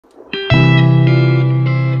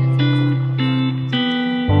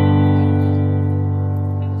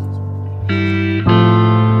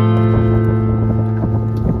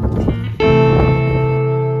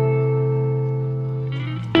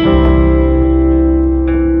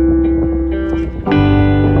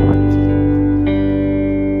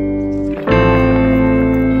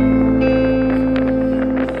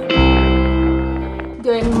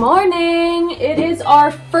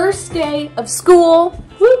day of school.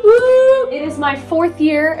 Woo woo! It is my 4th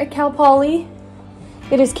year at Cal Poly.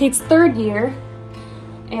 It is Kate's 3rd year,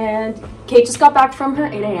 and Kate just got back from her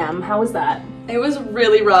 8 a.m. How was that? It was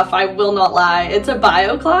really rough, I will not lie. It's a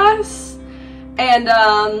bio class, and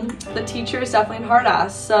the teacher is definitely a hard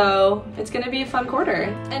ass, so it's gonna be a fun quarter.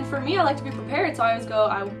 And for me, I like to be prepared, so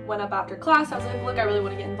I went up after class, I was like, look, I really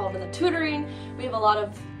want to get involved in the tutoring. We have a lot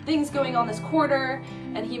of things going on this quarter,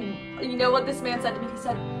 and you know what this man said to me? He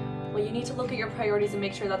said, well, you need to look at your priorities and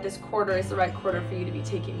make sure that this quarter is the right quarter for you to be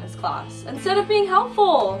taking this class. Instead of being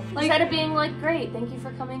helpful. Instead of being like, great, thank you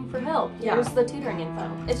for coming for help. Here's the tutoring info.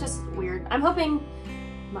 It's just weird. I'm hoping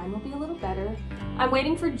mine will be a little better. I'm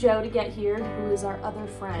waiting for Joe to get here, who is our other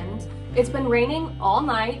friend. It's been raining all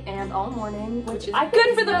night and all morning, which is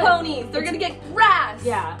good for the ponies. They're gonna get grass.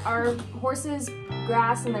 Yeah, our horses'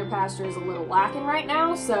 grass in their pasture is a little lacking right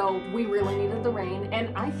now, so we really needed the rain.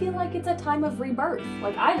 And I feel like it's a time of rebirth.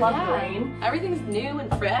 Like, I love the rain. Everything's new and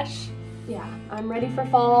fresh. Yeah, I'm ready for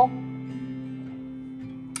fall.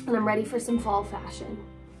 And I'm ready for some fall fashion.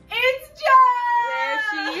 It's Jo! There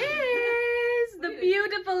she is! The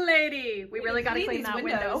beautiful lady. We really gotta clean that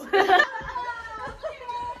window.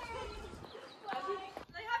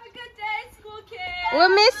 We'll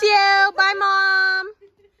miss you. Bye, Mom.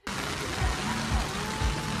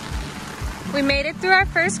 We made it through our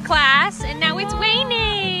first class, and now it's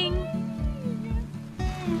raining.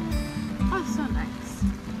 Oh, so nice.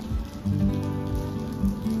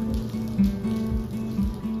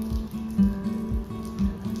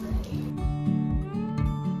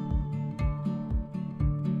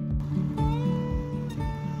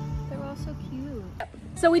 They're all so cute.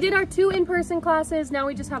 So we did our 2 in-person classes, now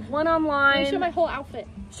we just have 1 online. Let me show my whole outfit.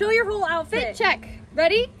 Show your whole outfit. Fit check.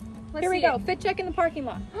 Ready? Let's Here we see go. it. Fit check in the parking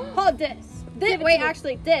lot. Hold this. Wait,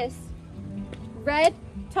 actually, this. Red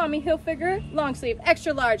Tommy Hilfiger long sleeve,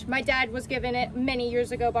 extra large. My dad was given it many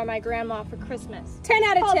years ago by my grandma for Christmas. 10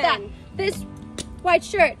 out of Hold 10. that. This white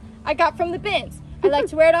shirt I got from the bins. I like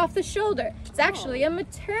to wear it off the shoulder. It's actually a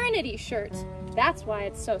maternity shirt. That's why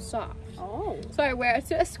it's so soft. Oh. So I wear it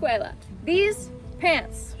to escuela. These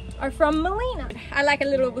pants are from Melina. I like a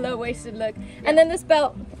little low-waisted look. And then this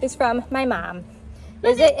belt is from my mom.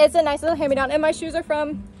 It's a nice little hand-me-down. And my shoes are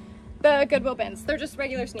from the Goodwill bins. They're just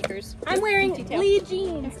regular sneakers. I'm wearing Lee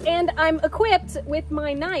jeans, and I'm equipped with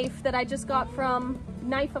my knife that I just got from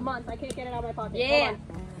Knife a Month. I can't get it out of my pocket. Yeah. Hold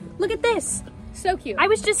on. Look at this. So cute. I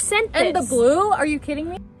was just sent this. And the blue? Are you kidding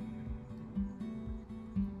me?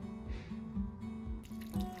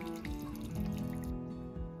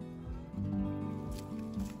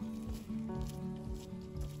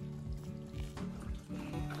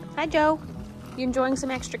 Hi, Joe. You enjoying some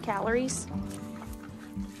extra calories?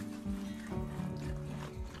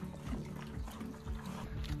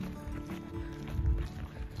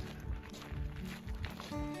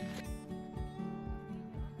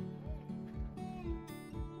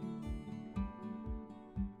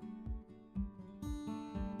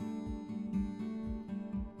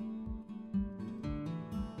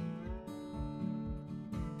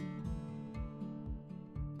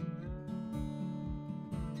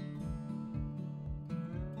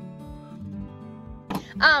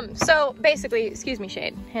 So basically, excuse me,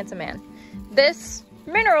 Shade, handsome man. This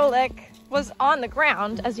mineral lick was on the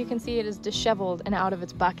ground. As you can see, it is disheveled and out of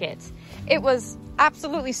its bucket. It was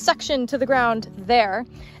absolutely suctioned to the ground there.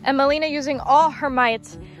 And Melina, using all her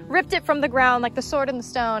might, ripped it from the ground like the sword in the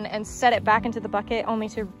stone and set it back into the bucket, only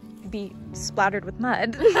to be splattered with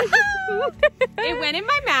mud. It went in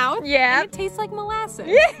my mouth. Yeah. And it tastes like molasses.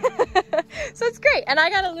 Yeah. So it's great. And I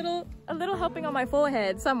got a little helping on my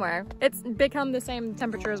forehead somewhere. It's become the same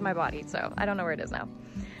temperature as my body, so I don't know where it is now.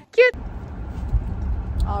 Cute.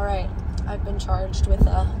 All right, I've been charged with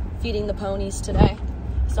feeding the ponies today.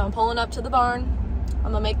 So I'm pulling up to the barn.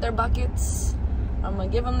 I'm gonna make their buckets. I'm gonna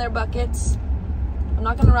give them their buckets. I'm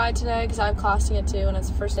not gonna ride today because I have class to get to, and it's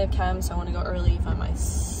the first day of chem, so I want to go early, find my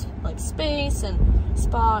space and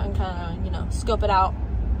spot and kind of, you know, scope it out.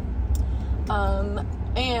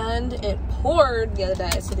 And it poured the other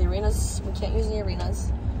day, so the arenas, we can't use the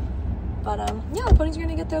arenas. But yeah, the ponies are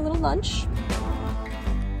gonna get their little lunch.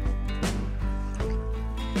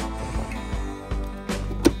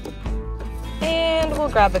 And we'll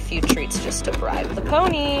grab a few treats just to bribe the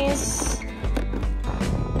ponies.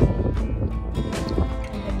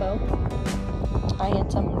 Hi,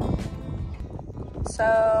 Anton. So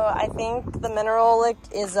I think the mineral lick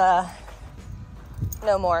is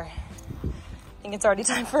no more. I think it's already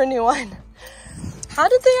time for a new one. How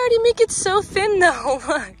did they already make it so thin though?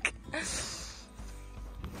 Look.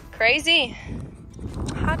 Crazy.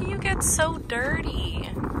 How do you get so dirty?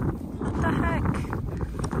 What the heck?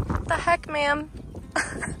 What the heck, ma'am?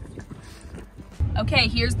 Okay,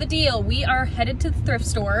 here's the deal. We are headed to the thrift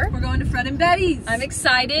store. We're going to Fred and Betty's. I'm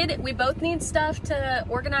excited. We both need stuff to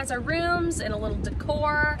organize our rooms and a little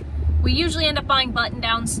decor. We usually end up buying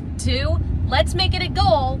button-downs too. Let's make it a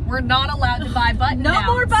goal. We're not allowed to buy button-downs.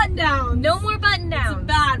 No more button-downs. No more button-downs. It's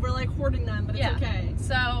bad. We're like hoarding them, but it's okay.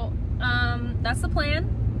 So, that's the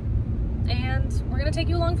plan. And we're gonna take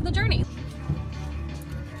you along for the journey.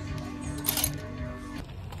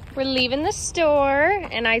 We're leaving the store,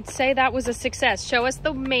 and I'd say that was a success. Show us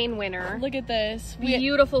the main winner. Look at this.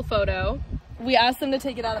 Beautiful photo. We asked them to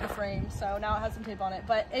take it out of the frame, so now it has some tape on it.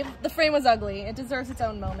 But the frame was ugly. It deserves its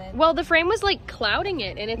own moment. Well, the frame was like clouding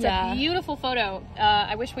it, and it's a beautiful photo.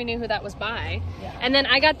 I wish we knew who that was by. Yeah. And then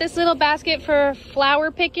I got this little basket for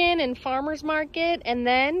flower picking and farmer's market, and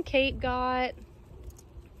then Kate got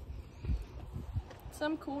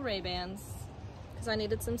some cool Ray-Bans, because I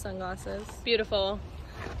needed some sunglasses. Beautiful.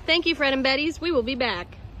 Thank you, Fred and Betty's. We will be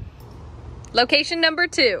back. Location number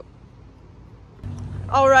 2.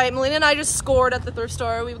 All right, Melina and I just scored at the thrift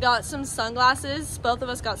store. We've got some sunglasses. Both of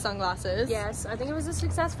us got sunglasses. Yes, I think it was a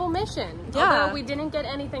successful mission. Yeah. Although we didn't get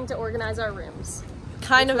anything to organize our rooms.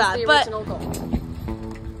 Kind of bad, the but original goal.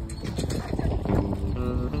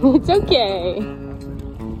 It's okay.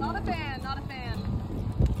 Not a fan, not a fan.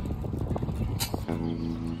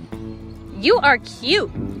 You are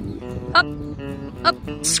cute. Up, up.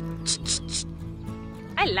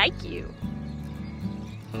 I like you.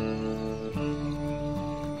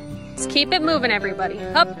 Let's keep it moving, everybody.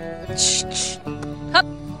 Up, up.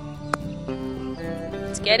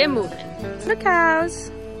 Let's get it moving. The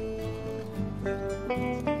cows.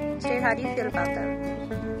 Jade, how do you feel about them?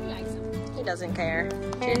 He likes them. He doesn't care.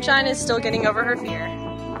 Jinshine is still getting over her fear.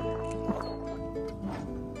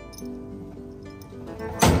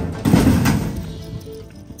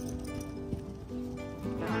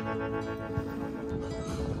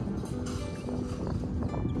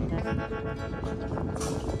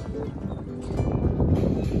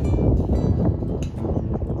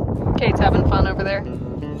 Kate's having fun over there.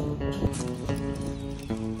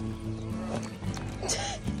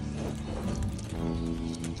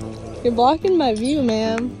 You're blocking my view,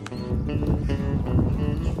 ma'am.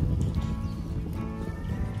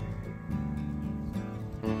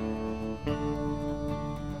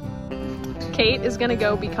 Kate is gonna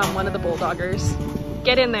go become one of the bulldoggers.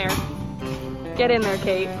 Get in there. Get in there,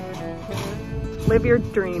 Kate. Live your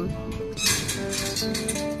dream.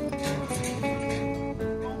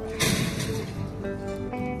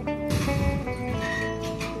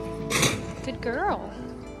 Good girl.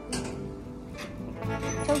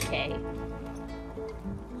 It's okay.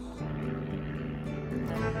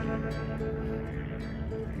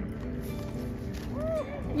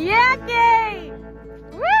 Yeah, Kate!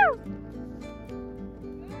 Woo!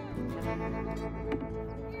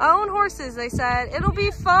 Own horses, they said. It'll be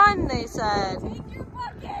fun, they said. Take your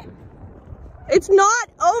bucket. It's not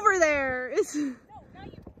over there. It's... No, not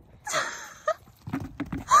you.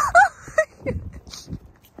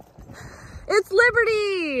 It's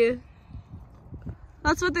Liberty.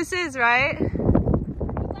 That's what this is, right?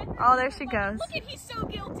 Oh, there she goes. Look at, he's so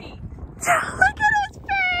guilty.